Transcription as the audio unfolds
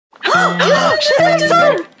Shooting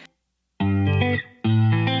star!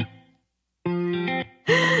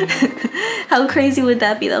 How crazy would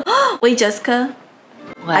that be though? Wait, Jessica.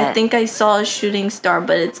 What? I think I saw a shooting star,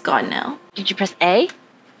 but it's gone now. Did you press A?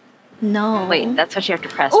 No. Wait, that's what you have to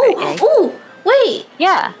press, right? A? Oh, wait.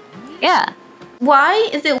 Yeah. Yeah. Y?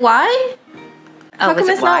 Is it Y? How come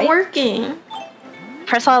it's not working?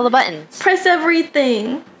 Press all the buttons. Press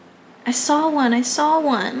everything. I saw one.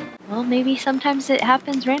 Well, maybe sometimes it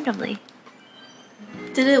happens randomly.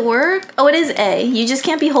 Did it work? Oh, it is A. You just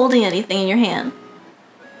can't be holding anything in your hand.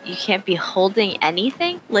 You can't be holding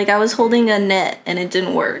anything? Like I was holding a net and it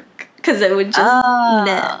didn't work because it would just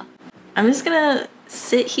net. I'm just gonna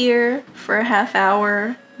sit here for a half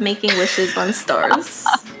hour making wishes on stars.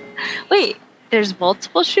 Wait, there's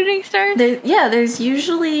multiple shooting stars? There's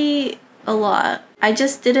usually a lot. I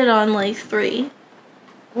just did it on like 3.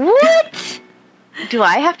 What? Do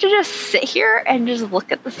I have to just sit here and just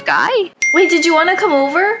look at the sky? Wait, did you want to come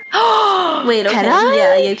over? Wait, okay. Can I?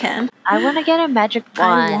 Yeah, you can. I want to get a magic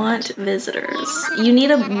wand. I want visitors. You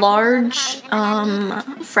need a large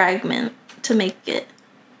fragment to make it.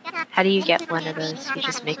 How do you get one of those? You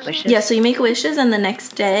just make wishes? Yeah, so you make wishes and the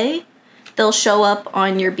next day they'll show up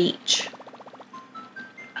on your beach.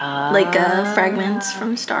 Like fragments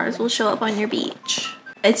from stars will show up on your beach.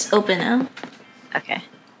 It's open now. Okay.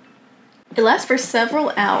 It lasts for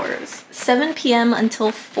several hours. 7 p.m.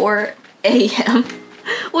 until 4 a.m.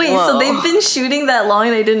 Wait, so they've been shooting that long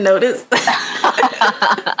and I didn't notice?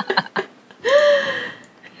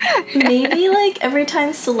 Maybe like every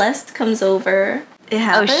time Celeste comes over, it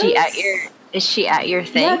happens. Oh, is she at your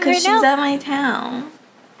thing? Yeah, because right she's now? at my town.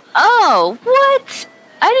 Oh, what?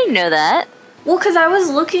 I didn't know that. Well, because I was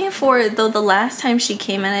looking for it though the last time she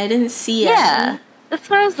came and I didn't see it. Yeah. That's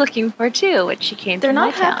what I was looking for too when she came They're to my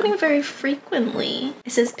not town. happening very frequently.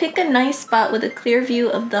 It says pick a nice spot with a clear view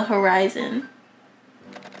of the horizon.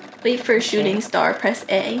 Wait for a shooting star. Press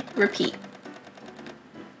A. Repeat.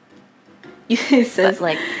 It says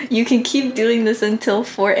like you can keep doing this until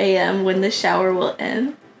 4 a.m. when the shower will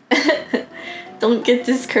end. Don't get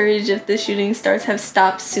discouraged if the shooting stars have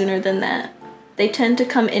stopped sooner than that. They tend to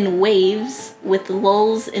come in waves with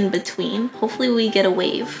lulls in between. Hopefully we get a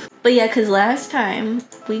wave. But yeah, because last time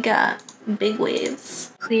we got big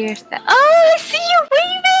waves. Clear sky. Oh, I see you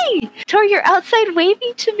waving! Tor, you're outside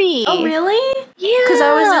waving to me. Oh, really? Yeah. Because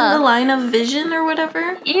I was in the line of vision or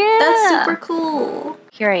whatever? Yeah. That's super cool.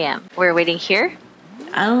 Here I am. We're waiting here?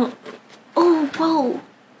 I don't... Oh, whoa.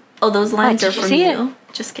 Oh, those lines are from you.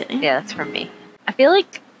 Just kidding. Yeah, that's from me. I feel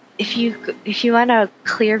like if you want a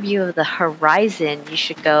clear view of the horizon, you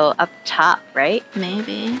should go up top, right?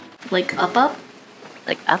 Maybe. Like up?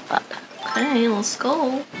 Like up. Okay, let's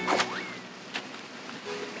go.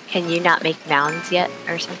 Can you not make mounds yet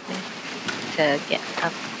or something to get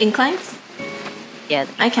up? Inclines? Yeah.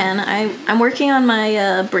 I can. I'm working on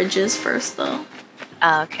my bridges first, though.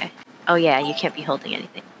 Oh, okay. Oh, yeah, you can't be holding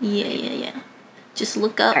anything. Yeah. Just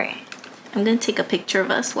look up. All right. I'm going to take a picture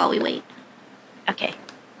of us while we wait. Okay.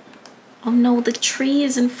 Oh, no, the tree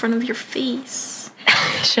is in front of your face.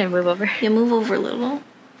 Should I move over? Yeah, move over a little.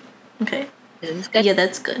 Okay. Is this good? Yeah,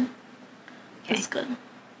 that's good. Okay. That's good.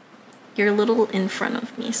 You're a little in front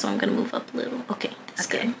of me, so I'm going to move up a little. Okay, that's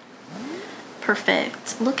good.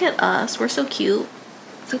 Perfect. Look at us. We're so cute.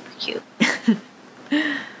 Super cute.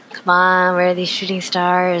 Come on, where are these shooting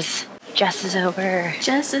stars? Jess is over.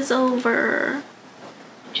 Jess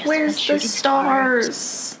Where's the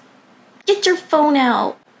stars? Get your phone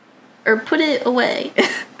out. Or put it away.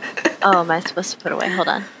 Oh, am I supposed to put it away? Hold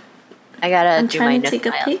on. I gotta do my I'm trying to take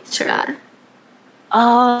a picture.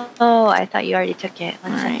 Oh, I thought you already took it.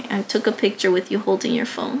 Alright, I took a picture with you holding your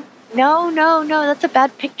phone. No, that's a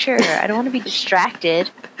bad picture. I don't want to be distracted.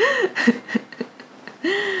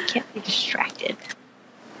 Can't be distracted.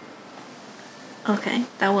 Okay,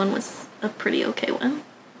 that one was a pretty okay one.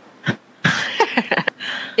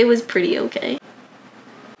 It was pretty okay.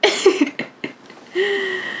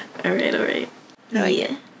 Alright.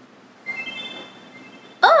 Yeah.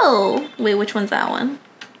 Oh! Wait, which one's that one?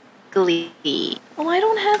 Glee. Oh, I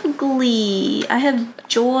don't have Glee. I have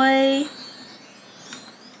Joy.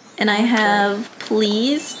 And I have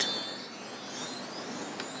Pleased.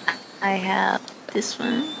 I have this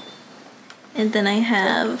one. And then I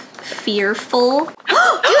have Fearful.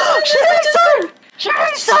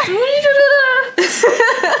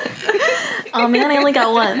 Oh man, I only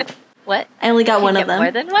got one. What? I only got one of them.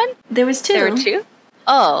 More than one? There was 2. There were 2?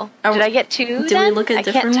 Oh, did I get 2? Did we look at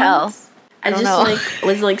different ones? I just know.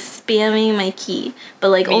 was spamming my key,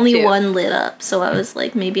 but only one lit up, so I was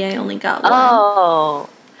like, maybe I only got one. Oh.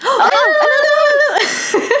 Another one!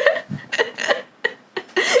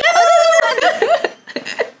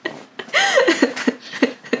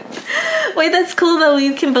 Wait, that's cool though.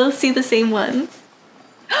 We can both see the same ones.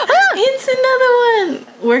 It's another one.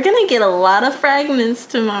 We're gonna get a lot of fragments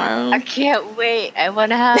tomorrow. I can't wait. I want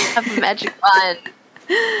to have a magic wand.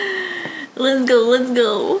 Let's go, let's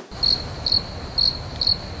go.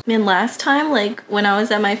 Man, last time, like, when I was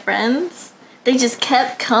at my friend's, they just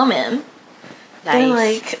kept coming. Nice. They're,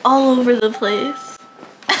 like, all over the place.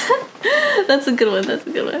 That's a good one, that's a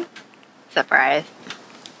good one. Surprise.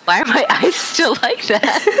 Why are my eyes still like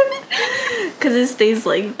that? Because it stays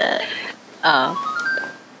like that. Oh.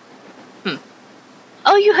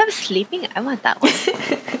 Oh, you have sleeping? I want that one.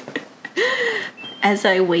 As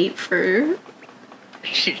I wait for...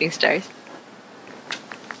 Shooting stars.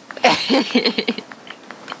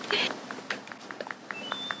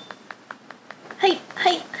 Hey,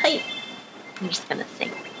 hey, hey. I'm just gonna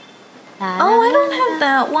sing. Oh, I don't have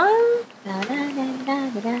that one.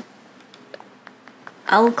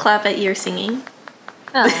 I'll clap at your singing.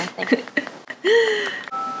 Oh, thank you.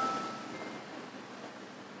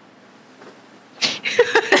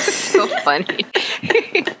 So funny.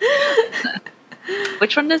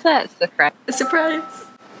 Which one is that? Surprise. A surprise.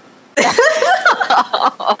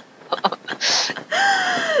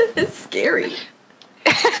 It's scary.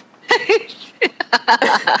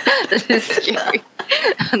 This is scary.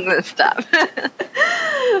 I'm gonna stop.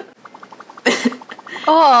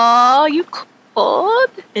 Oh, you cold?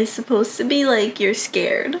 It's supposed to be like you're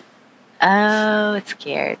scared. Oh, it's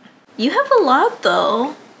scared. You have a lot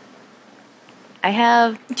though. I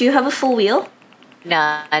have... Do you have a full wheel?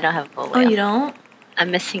 No, I don't have a full wheel. Oh, you don't? I'm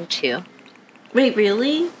missing 2. Wait,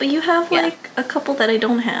 really? But you have like a couple that I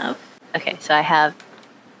don't have. Okay, so I have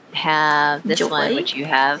this Joy. one, which you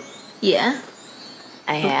have. Yeah.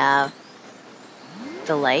 I have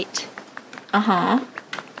Delight. Uh-huh.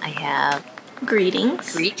 I have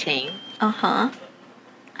Greetings. Greeting. Uh-huh.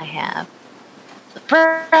 I have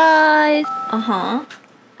Surprise. Uh-huh.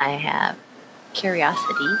 I have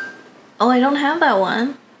Curiosity. Oh, I don't have that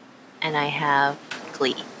one. And I have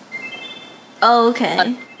Glee. Oh,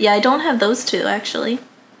 okay. Yeah, I don't have those two, actually.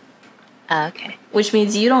 Okay. Which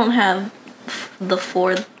means you don't have the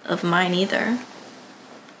 4 of mine either.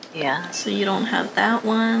 Yeah. So you don't have that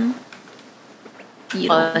one. You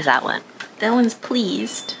What don't. was that one? That one's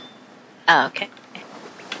Pleased. Oh, okay.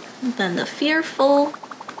 Then the Fearful.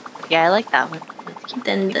 Yeah, I like that one. That's cute.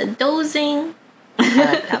 Then the Dozing. I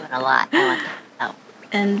like that one a lot. I want that one.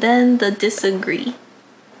 And then the Disagree.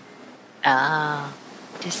 Oh,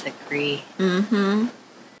 Disagree. Mm-hmm.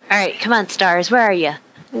 Alright, come on, stars. Where are you?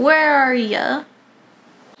 Where are ya?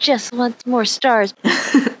 Just want more stars.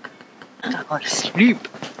 Gotta go to sleep.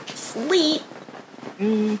 Sleep.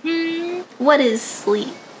 Mm-hmm. What is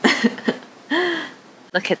sleep?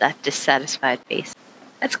 Look at that dissatisfied face.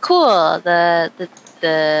 That's cool.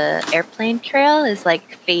 The airplane trail is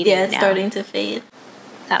like fading. Yeah, it's now. starting to fade.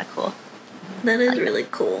 Kind of cool. That is really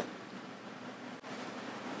cool.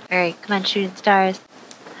 Alright, come on, shooting stars.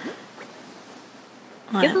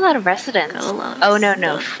 You have a Wow. lot of residents. Got a lot of Oh, no.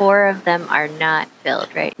 stuff. 4 of them are not filled,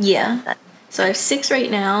 right? Yeah. So I have 6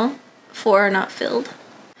 right now. 4 are not filled.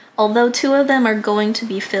 Although 2 of them are going to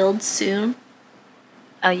be filled soon.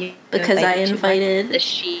 Oh, you Because I 2 more? invited the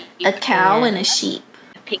sheep, a cow and a sheep.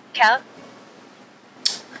 a pink cow.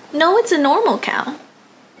 No, it's a normal cow.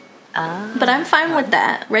 Oh, But I'm fine with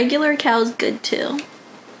that. Regular cow's good too.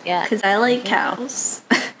 yeah. Because I like cows.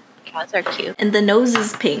 Cows are cute. And the nose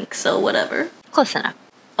is pink, so whatever. Close enough.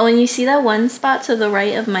 Oh, and you see that one spot to the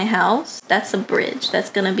right of my house? That's a bridge. That's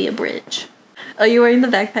gonna be a bridge. Oh, you're wearing the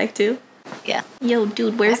backpack too? Yeah. Yo,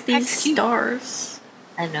 dude, where's these Backpack's cute. stars?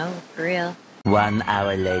 I know, for real. 1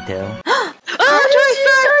 hour later. Oh,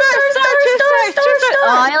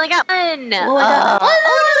 Oh, I only got one. Well,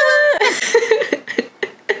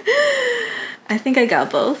 I think I got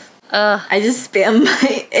both. I just spammed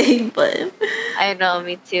my A button. I know,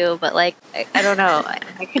 me too. But like, I don't know.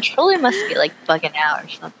 My controller must be like bugging out or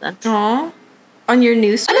something. Aw. On your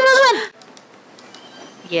new Switch? Another one.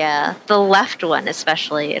 Yeah, the left one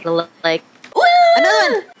especially. It'll look like Woo!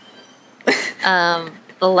 another one.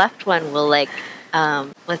 The left one will like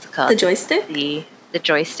what's it called? The joystick? The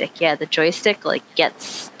joystick. Yeah, the joystick like gets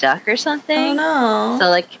stuck or something. Oh no. So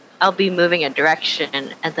like I'll be moving a direction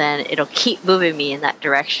and then it'll keep moving me in that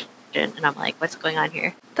direction and I'm like, what's going on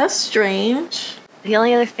here? That's strange. The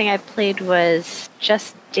only other thing I played was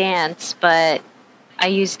Just Dance, but I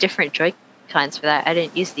used different Joy-Cons for that. I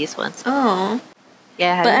didn't use these ones. Oh.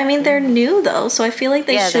 Yeah, But I mean, they're new though, so I feel like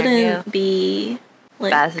they Yeah, they're shouldn't new. be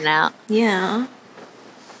like. spazzing out. Yeah.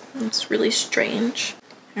 It's really strange.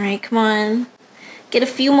 Alright, come on. Get a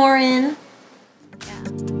few more in. Yeah.